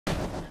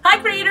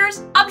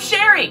creators, I'm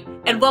Sherry,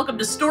 and welcome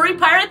to Story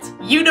Pirates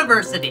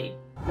University.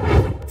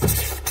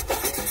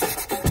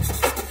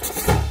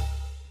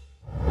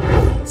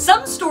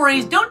 Some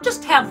stories don't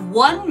just have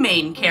one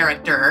main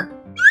character.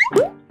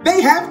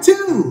 They have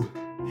two.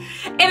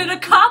 And in a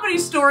comedy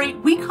story,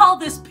 we call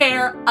this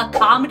pair a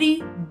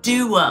comedy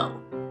duo.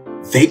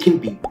 They can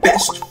be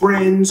best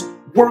friends,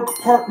 work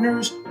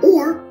partners,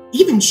 or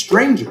even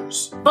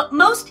strangers. But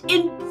most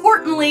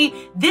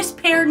importantly, this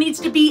pair needs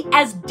to be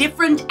as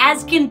different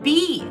as can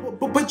be.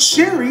 But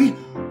Sherry,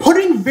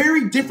 putting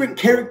very different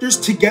characters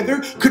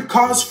together could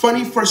cause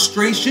funny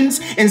frustrations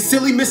and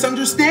silly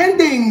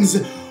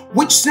misunderstandings,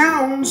 which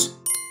sounds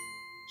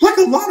like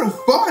a lot of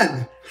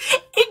fun.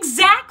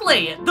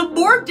 Exactly! The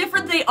more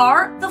different they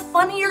are, the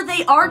funnier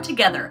they are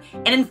together.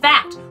 And in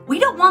fact, we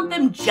don't want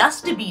them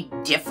just to be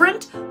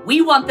different,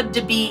 we want them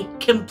to be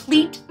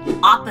complete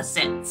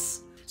opposites.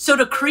 So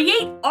to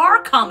create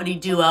our comedy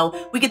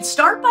duo, we could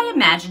start by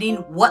imagining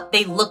what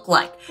they look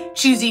like,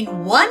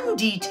 choosing one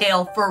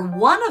detail for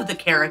one of the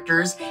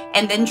characters,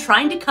 and then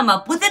trying to come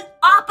up with an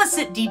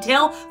opposite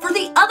detail for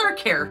the other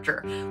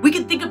character. We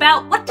could think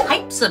about what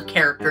types of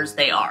characters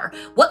they are,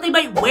 what they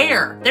might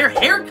wear, their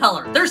hair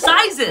color, their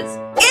sizes,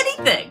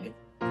 anything.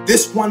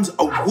 This one's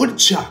a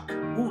woodchuck.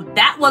 Ooh,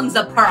 that one's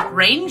a park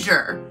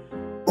ranger.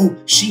 Oh,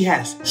 she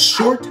has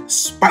short,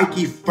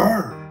 spiky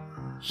fur.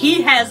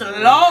 He has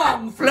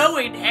long,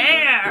 flowing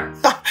hair.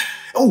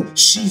 Oh,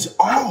 she's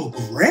all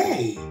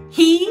gray.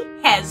 He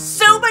has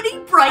so many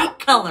bright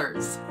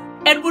colors.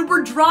 And when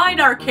we're drawing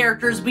our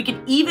characters, we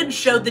can even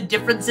show the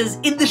differences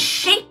in the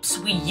shapes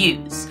we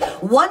use.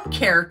 One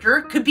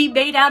character could be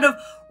made out of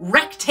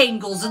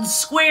rectangles and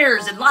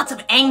squares and lots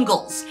of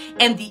angles.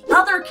 And the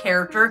other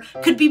character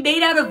could be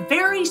made out of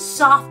very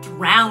soft,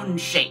 round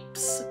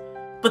shapes.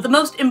 But the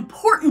most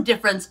important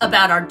difference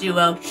about our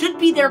duo should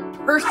be their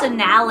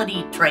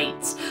personality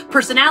traits.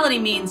 Personality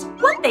means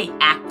what they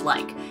act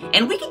like.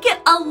 And we can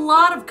get a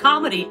lot of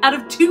comedy out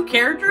of two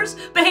characters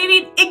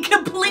behaving in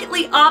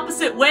completely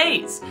opposite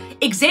ways.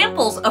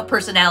 Examples of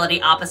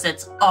personality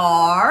opposites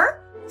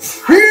are...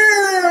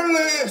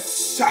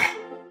 Fearless!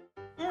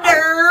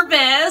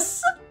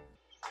 Nervous!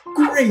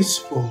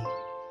 Graceful!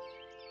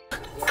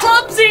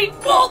 Clumsy!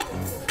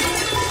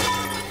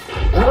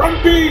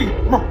 Grumpy!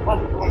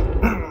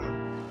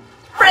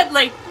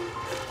 Friendly.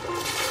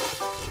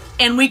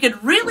 And we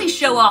could really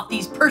show off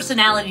these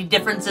personality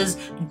differences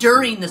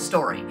during the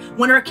story,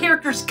 when our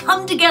characters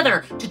come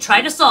together to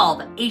try to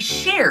solve a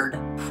shared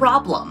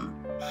problem.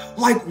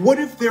 Like, what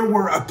if there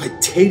were a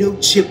potato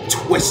chip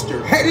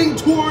twister heading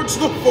towards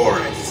the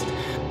forest?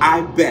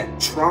 I bet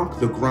Tronk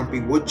the grumpy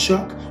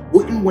woodchuck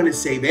wouldn't want to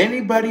save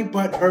anybody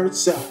but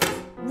herself.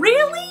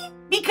 Really?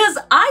 Because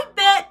I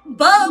bet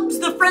Bubs,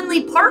 the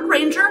friendly park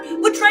ranger,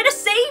 would try to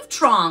save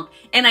Tronk.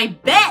 And I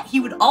bet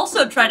he would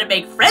also try to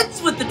make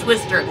friends with the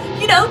twister.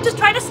 You know, just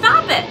try to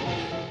stop it.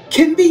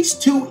 Can these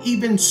two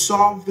even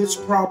solve this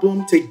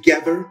problem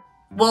together?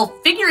 Well,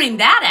 figuring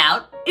that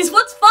out is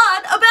what's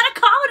fun about a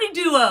comedy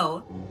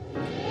duo.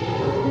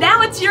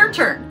 Now it's your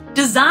turn.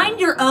 Design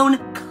your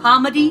own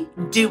comedy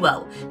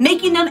duo,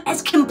 making them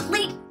as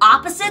complete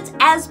opposites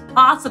as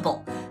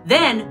possible.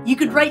 Then you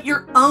could write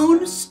your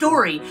own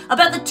story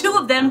about the two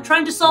of them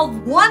trying to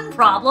solve one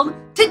problem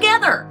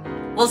together.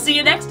 We'll see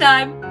you next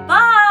time.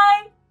 Bye!